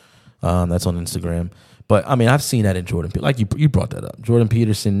more. That's on Instagram. But I mean, I've seen that in Jordan. Like you brought that up. Jordan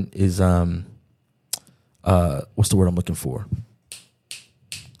Peterson is what's the word I'm looking for?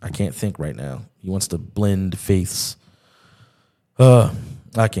 I can't think right now. He wants to blend faiths.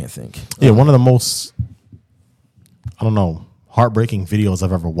 I can't think. Yeah, one of the most, heartbreaking videos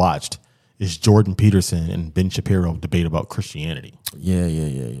I've ever watched is Jordan Peterson and Ben Shapiro debate about Christianity. Yeah.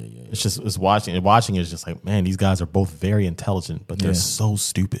 It's watching is just like, man, these guys are both very intelligent, but they're so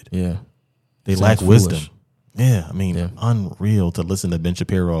stupid. Yeah. They lack wisdom. Yeah, I mean, unreal to listen to Ben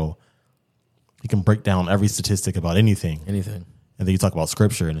Shapiro. He can break down every statistic about anything. And then you talk about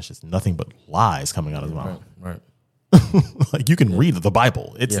scripture, and it's just nothing but lies coming out of his mouth. Right. Like, you can read the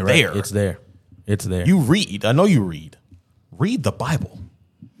Bible. It's there. Right. It's there. You read. I know you read. Read the Bible.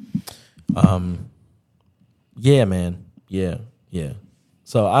 Yeah, man. Yeah.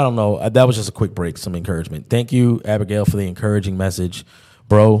 So I don't know. That was just a quick break, some encouragement. Thank you, Abigail, for the encouraging message.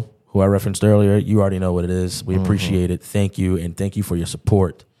 Bro, who I referenced earlier, you already know what it is. We appreciate it. Thank you. And thank you for your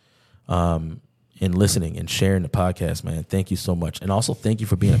support in listening and sharing the podcast, man. Thank you so much. And also thank you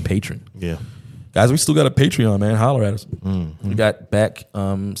for being a patron. Yeah. Guys, we still got a Patreon, man. Holler at us. We got back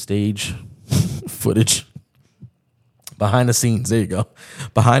stage footage. Behind the scenes. There you go.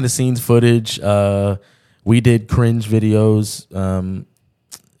 Behind the scenes footage. We did cringe videos.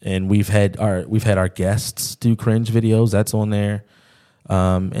 And we've had our guests do cringe videos. That's on there.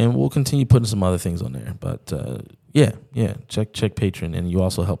 And we'll continue putting some other things on there. But yeah. Check Patreon, and you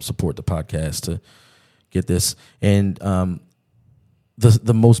also help support the podcast to get this. And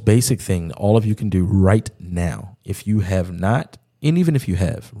the most basic thing all of you can do right now, if you have not, and even if you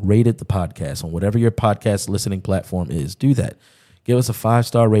have, rated the podcast on whatever your podcast listening platform is, do that. Give us a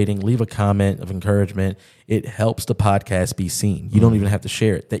 5-star rating. Leave a comment of encouragement. It helps the podcast be seen. You don't even have to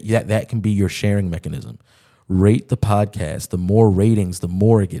share it. That can be your sharing mechanism. Rate the podcast. The more ratings, the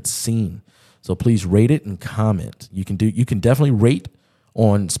more it gets seen. So please rate it and comment. You can definitely rate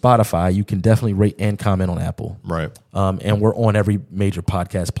on Spotify. You can definitely rate and comment on Apple. Right. And we're on every major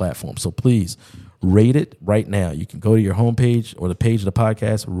podcast platform. So please rate it right now. You can go to your homepage or the page of the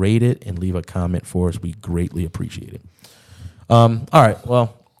podcast, rate it, and leave a comment for us. We greatly appreciate it. All right.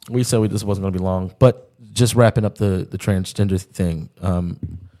 Well, we said this wasn't going to be long, but just wrapping up the transgender thing.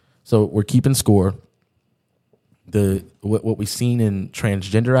 So we're keeping score. What we've seen in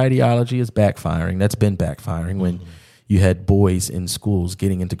transgender ideology is backfiring. That's been backfiring when You had boys in schools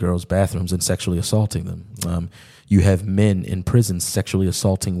getting into girls' bathrooms and sexually assaulting them. You have men in prisons sexually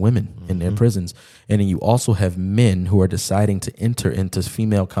assaulting women in their prisons. And then you also have men who are deciding to enter into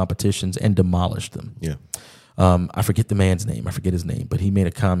female competitions and demolish them. Yeah. I forget the man's name. I forget his name, but he made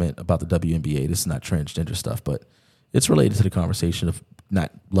a comment about the WNBA. This is not transgender stuff, but it's related to the conversation of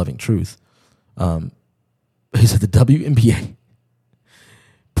not loving truth. He said the WNBA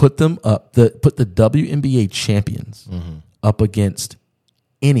put the WNBA champions up against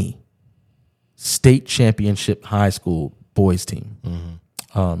any state championship high school boys team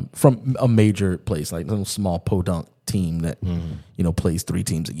from a major place, like a little small podunk team that plays 3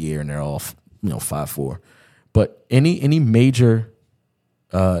 teams a year and they're all 5-4. But any major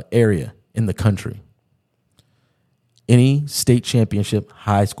area in the country, any state championship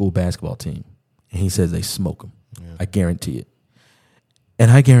high school basketball team, and he says they smoke them. Yeah. I guarantee it. And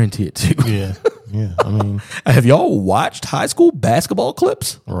I guarantee it too. Yeah. I mean, have y'all watched high school basketball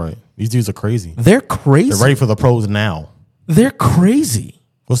clips? Right. These dudes are crazy. They're crazy. They're ready for the pros now. They're crazy.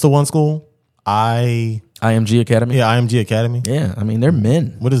 What's the one school? IMG Academy. Yeah, IMG Academy. Yeah, I mean they're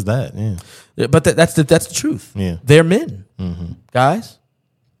men. What is that? Yeah, but that's the truth. Yeah, they're men, guys.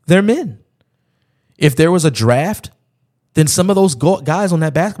 They're men. If there was a draft, then some of those guys on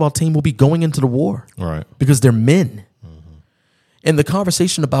that basketball team will be going into the war, right? Because they're men. And the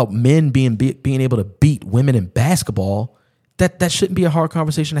conversation about men being able to beat women in basketball, that shouldn't be a hard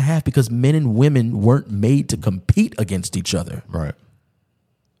conversation to have, because men and women weren't made to compete against each other. Right.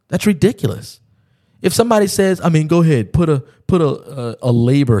 That's ridiculous. If somebody says, go ahead, put a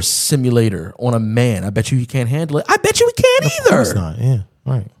labor simulator on a man, I bet you he can't handle it. I bet you he can't either. Of course not. Yeah,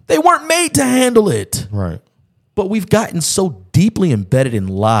 right. They weren't made to handle it. Right. But we've gotten so deeply embedded in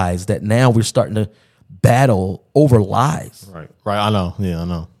lies that now we're starting to battle over lies. Right. I know. Yeah, I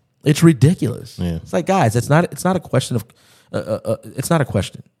know. It's ridiculous. Yeah. It's like, guys, it's not a question of it's not a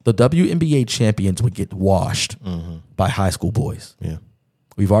question. The WNBA champions would get washed by high school boys. Yeah.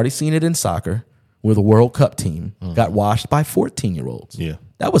 We've already seen it in soccer, where the World Cup team got washed by 14-year-olds. Yeah.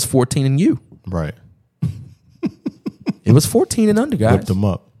 That was 14 and you. Right. It was 14 and under, guys. Whipped them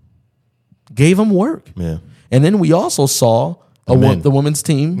up. Gave them work. Yeah. And then we also saw the women's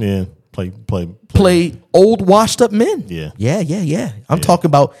team play old washed up men. Yeah. Yeah. I'm talking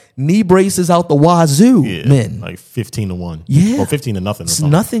about knee braces out the wazoo men. Like 15-1. Yeah. Or 15-0. It's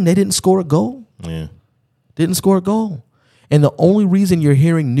nothing. They didn't score a goal. Yeah. Didn't score a goal. And the only reason you're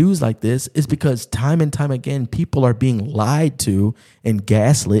hearing news like this is because time and time again, people are being lied to and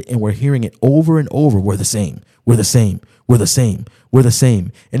gaslit, and we're hearing it over and over. We're the same. We're the same. We're the same. We're the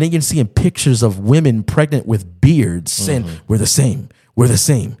same. And then you're seeing pictures of women pregnant with beards saying, we're the same. We're the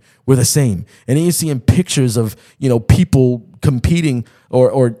same. We're the same. And then you're seeing pictures of, people competing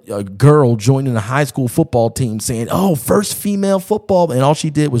or a girl joining a high school football team saying, first female football. And all she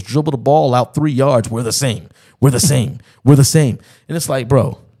did was dribble the ball out 3 yards. We're the same. We're the same. We're the same. And it's like,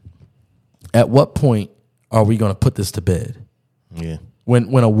 bro, at what point are we going to put this to bed? Yeah.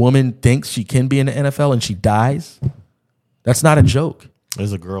 When a woman thinks she can be in the NFL and she dies, that's not a joke.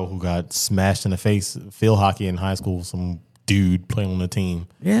 There's a girl who got smashed in the face, field hockey in high school. Some dude playing on the team.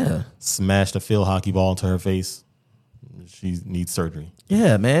 Yeah. Smashed a field hockey ball into her face. She needs surgery.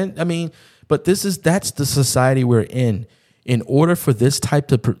 Yeah, man. I mean, but that's the society we're in. In order for this stuff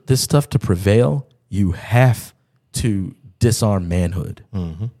to prevail, you have to disarm manhood,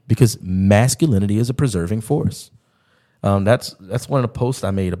 because masculinity is a preserving force. That's one of the posts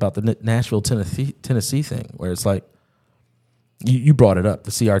I made about the Nashville, Tennessee thing, where it's like, you brought it up, the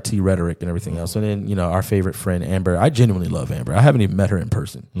CRT rhetoric and everything else. And then, our favorite friend, Amber, I genuinely love Amber. I haven't even met her in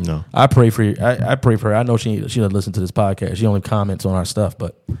person. No. I pray for you. I pray for her. I know she doesn't listen to this podcast. She only comments on our stuff,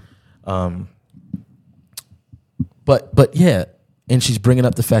 but yeah. And she's bringing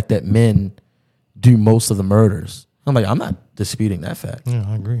up the fact that men do most of the murders. I'm like, I'm not disputing that fact. Yeah,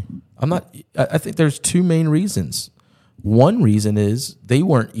 I agree. I think there's two main reasons. One reason is they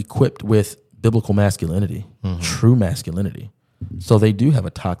weren't equipped with biblical masculinity, true masculinity. So they do have a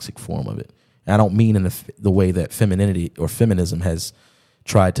toxic form of it. And I don't mean in the way that femininity or feminism has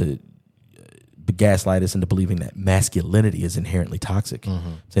tried to gaslight us into believing that masculinity is inherently toxic.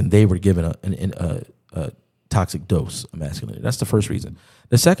 And they were given a toxic dose of masculinity. That's the first reason.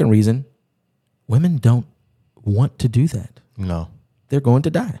 The second reason, women don't want to do that. No. They're going to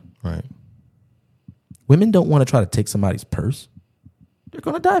die. Right. Women don't want to try to take somebody's purse. They're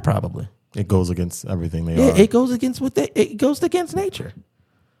going to die probably. It goes against everything they are. It goes against it goes against nature.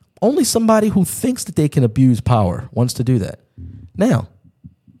 Only somebody who thinks that they can abuse power wants to do that. Now,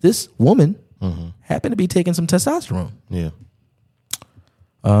 this woman happened to be taking some testosterone. Yeah.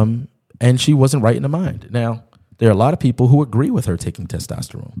 And she wasn't right in the mind. Now, there are a lot of people who agree with her taking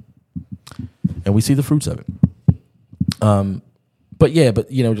testosterone, and we see the fruits of it. But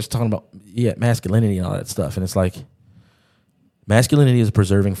just talking about masculinity and all that stuff, and it's like masculinity is a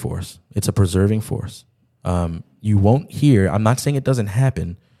preserving force. It's a preserving force. You won't hear. I'm not saying it doesn't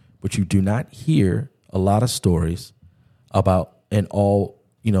happen, but you do not hear a lot of stories about an all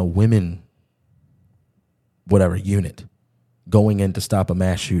women unit going in to stop a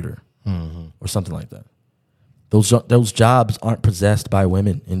mass shooter or something like that. Those jobs aren't possessed by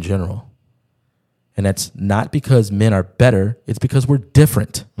women in general. And that's not because men are better. It's because we're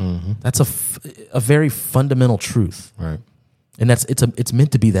different. Mm-hmm. That's a very fundamental truth. Right. And it's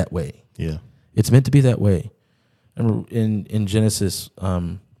meant to be that way. Yeah. It's meant to be that way. And in Genesis,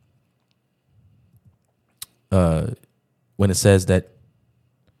 when it says that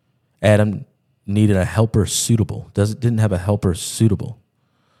Adam needed a helper suitable, didn't have a helper suitable.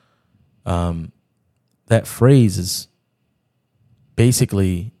 That phrase is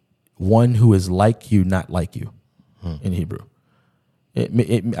basically one who is like you, not like you, in Hebrew.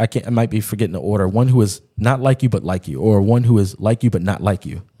 I might be forgetting the order. One who is not like you, but like you, or one who is like you, but not like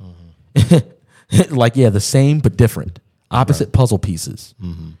you. Mm-hmm. The same but different, opposite puzzle pieces.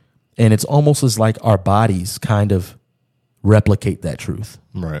 Mm-hmm. And it's almost as like our bodies kind of replicate that truth,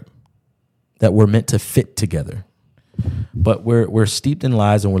 right? That we're meant to fit together. But we're steeped in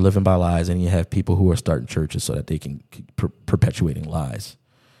lies and we're living by lies, and you have people who are starting churches so that they can keep perpetuating lies.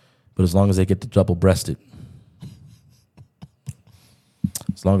 But as long as they get to double-breasted,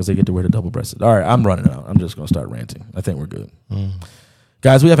 all right, I'm running out. I'm just going to start ranting. I think we're good.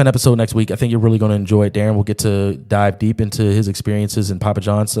 Guys, we have an episode next week. I think you're really going to enjoy it. Darren will get to dive deep into his experiences in Papa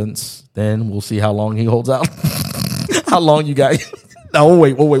Johnson's. Then we'll see how long he holds out. How long you guys... No,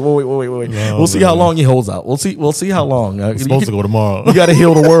 wait. No, we'll see how long he holds out. We'll see how long. You're supposed to go tomorrow. You got to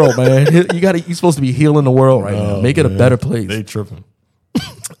heal the world, man. You're supposed to be healing the world right now. Make it a better place. They tripping.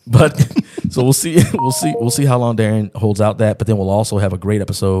 But so we'll see how long Darren holds out that. But then we'll also have a great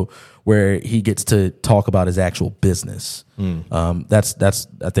episode where he gets to talk about his actual business. I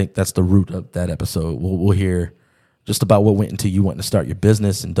think that's the root of that episode. We'll hear just about what went into you wanting to start your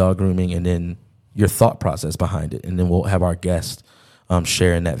business and dog grooming, and then your thought process behind it. And then we'll have our guest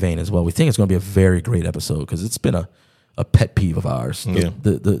share in that vein as well. We think it's going to be a very great episode because it's been a pet peeve of ours,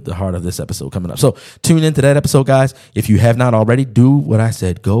 the heart of this episode coming up. So tune into that episode, guys. If you have not already, do what I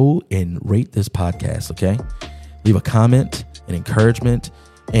said. Go and rate this podcast, okay? Leave a comment, an encouragement.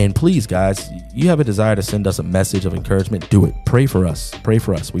 And please, guys, you have a desire to send us a message of encouragement, do it. Pray for us.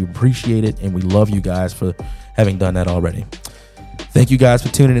 We appreciate it, and we love you guys for having done that already. Thank you guys for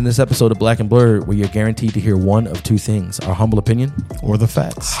tuning in this episode of Black and Blurred, where you're guaranteed to hear one of two things: our humble opinion or the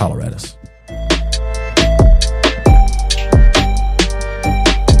facts. Holler at us.